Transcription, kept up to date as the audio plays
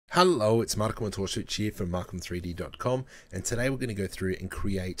Hello, it's Markham here from markham3d.com, and today we're going to go through and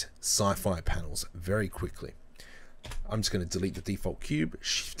create Scifi panels very quickly. I'm just going to delete the default cube,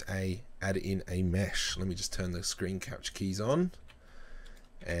 Shift A, add in a mesh. Let me just turn the screen capture keys on,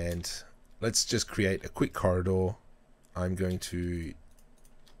 and let's just create a quick corridor. I'm going to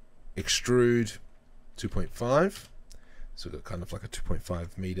extrude 2.5, so we've got kind of like a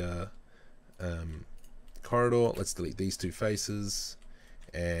 2.5 meter corridor. Let's delete these two faces.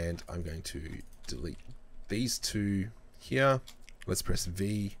 And I'm going to delete these two here. Let's press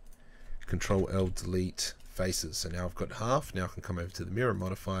V, Control L, delete faces. So now I've got half. Now I can come over to the mirror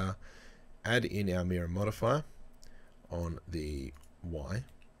modifier, add in our mirror modifier on the Y.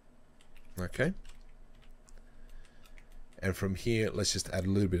 Okay. And from here, let's just add a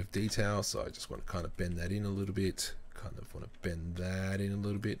little bit of detail. So I just want to kind of bend that in a little bit. Kind of want to bend that in a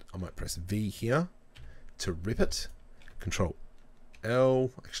little bit. I might press V here to rip it. Control L,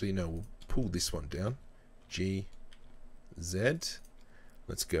 actually no, we'll pull this one down, G, Z,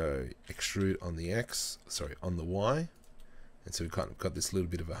 let's go extrude on the X, sorry, on the Y, and so we've kind of got this little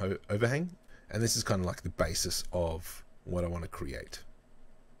bit of a overhang, and this is kind of like the basis of what I want to create.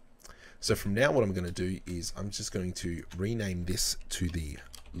 So from now what I'm going to do is I'm just going to rename this to the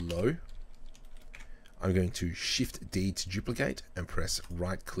low. I'm going to Shift D to duplicate and press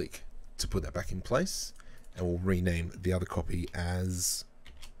right click to put that back in place. And we'll rename the other copy as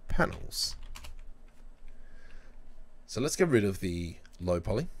panels. So let's get rid of the low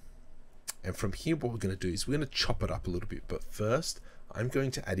poly. And from here, what we're going to do is we're going to chop it up a little bit. But first, I'm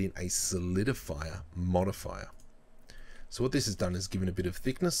going to add in a solidifier modifier. So what this has done is given a bit of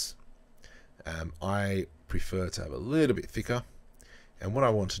thickness. I prefer to have a little bit thicker. And what I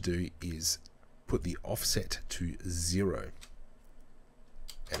want to do is put the offset to 0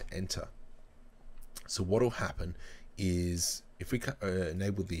 and enter. So what will happen is if we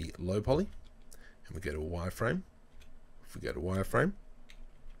enable the low poly and we go to a wireframe, if we go to wireframe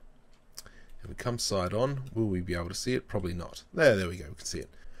and we come side on, will we be able to see it? Probably not. There we go, we can see it.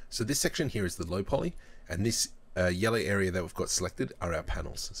 So this section here is the low poly, and this yellow area that we've got selected are our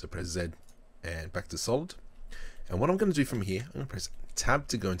panels. So press Z and back to solid. And what I'm going to do from here, I'm going to press tab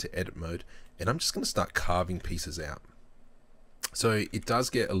to go into edit mode, and I'm just going to start carving pieces out. So it does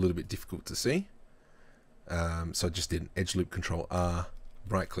get a little bit difficult to see. So I just did an edge loop, Control R,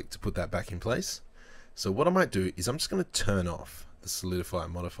 right click to put that back in place. So what I might do is I'm just going to turn off the solidify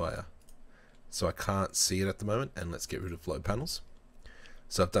modifier so I can't see it at the moment, and let's get rid of flow panels.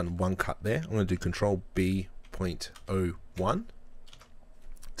 So I've done one cut there. I'm going to do Control B 0.01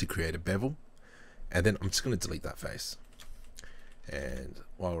 to create a bevel, and then I'm just going to delete that face. And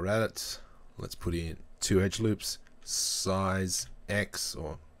while we're at it, let's put in two edge loops, size X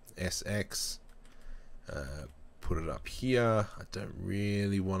or SX. Put it up here. I don't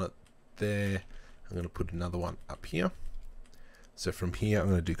really want it there. I'm going to put another one up here. So from here, I'm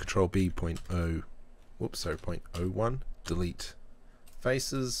going to do Control B 0.01, delete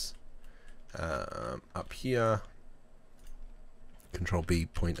faces. Up here, Control B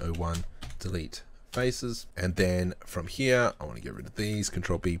 0.01, delete faces. And then from here, I want to get rid of these.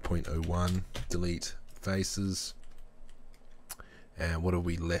 Control B 0.01, delete faces. And what are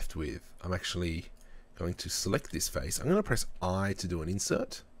we left with? I'm actually going to select this face. I'm going to press I to do an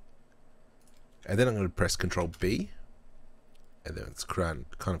insert, and then I'm going to press Control B, and then it's kind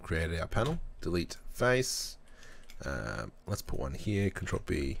of created our panel. Delete face. Let's put one here. Control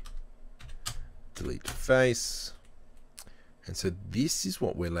B, delete face. And so this is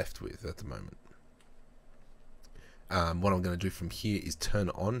what we're left with at the moment. What I'm going to do from here is turn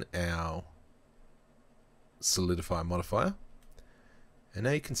on our solidify modifier, and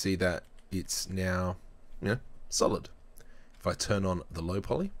now you can see that it's now solid. If I turn on the low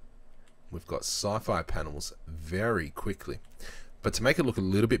poly, we've got Scifi panels very quickly. But to make it look a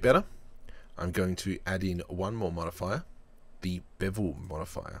little bit better, I'm going to add in one more modifier, the bevel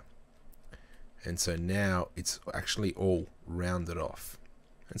modifier. And so now it's actually all rounded off.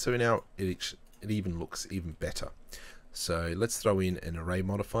 And so now it even looks even better. So let's throw in an array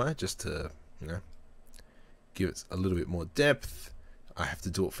modifier just to give it a little bit more depth. I have to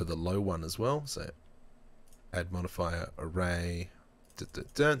do it for the low one as well. So add modifier array.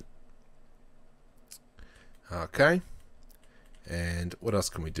 Okay. And what else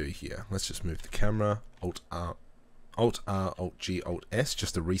can we do here? Let's just move the camera. Alt R, Alt G, Alt S,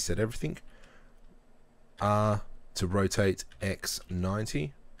 just to reset everything. R to rotate X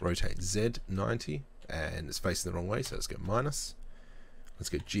 90, rotate Z 90, and it's facing the wrong way, so let's go minus. Let's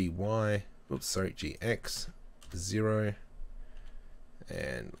go GY, oops, sorry, GX 0.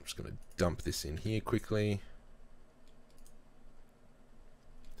 And I'm just going to dump this in here quickly.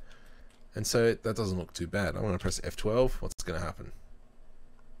 And so that doesn't look too bad. I'm going to press F12. What's going to happen?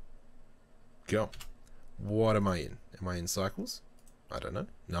 Go. What am I in? Am I in cycles? I don't know.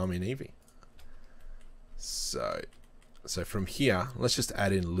 No, I'm in Eevee. So from here, let's just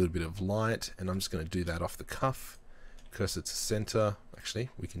add in a little bit of light, and I'm just going to do that off the cuff. Cursor to center. Actually,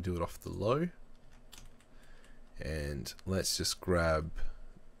 we can do it off the low. And let's just grab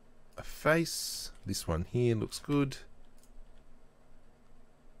a face. This one here looks good.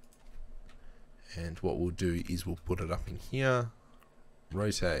 And what we'll do is we'll put it up in here.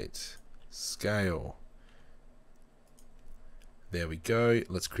 Rotate. Scale. There we go.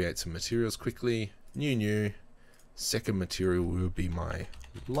 Let's create some materials quickly. New. Second material will be my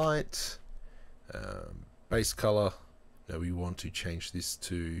light. Base color. Now we want to change this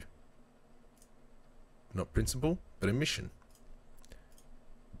to not principal, but emission.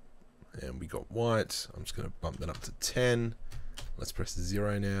 And we got white. I'm just going to bump that up to 10. Let's press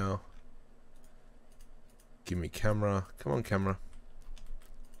 0 now. Give me camera. Come on, camera.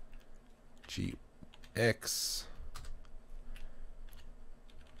 GX.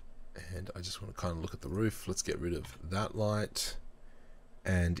 And I just want to kind of look at the roof. Let's get rid of that light.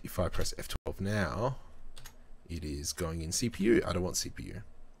 And if I press F12 now, it is going in CPU. I don't want CPU.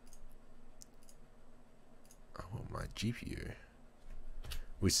 I want my GPU,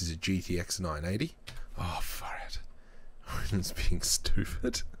 which is a GTX 980. Oh, far out. It's being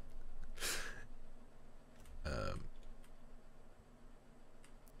stupid.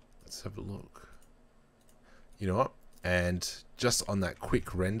 Let's have a look. You know what? And just on that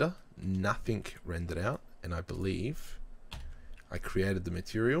quick render, nothing rendered out, and I believe I created the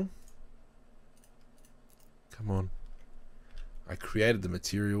material. Come on. I created the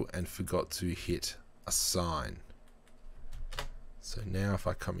material and forgot to hit assign. So now if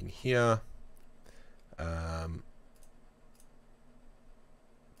I come in here,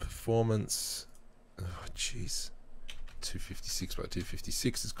 performance, oh jeez, 256 by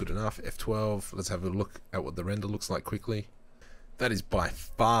 256 is good enough. F12, let's have a look at what the render looks like quickly. That is by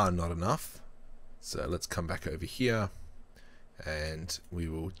far not enough. So let's come back over here and we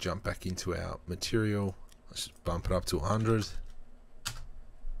will jump back into our material. Let's just bump it up to 100.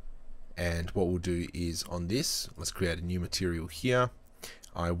 And what we'll do is on this, let's create a new material here.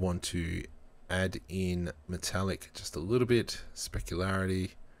 I want to add in metallic just a little bit,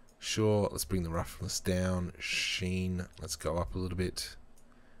 specularity. Sure, let's bring the roughness down. Sheen, let's go up a little bit.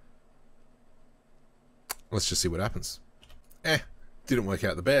 Let's just see what happens. Didn't work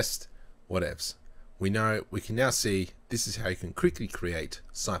out the best. Whatevs. We can now see this is how you can quickly create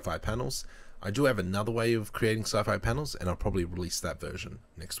sci-fi panels. I do have another way of creating sci-fi panels, and I'll probably release that version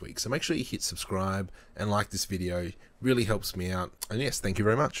next week. So make sure you hit subscribe and like this video. Really helps me out. And yes, thank you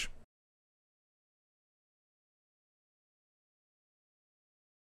very much.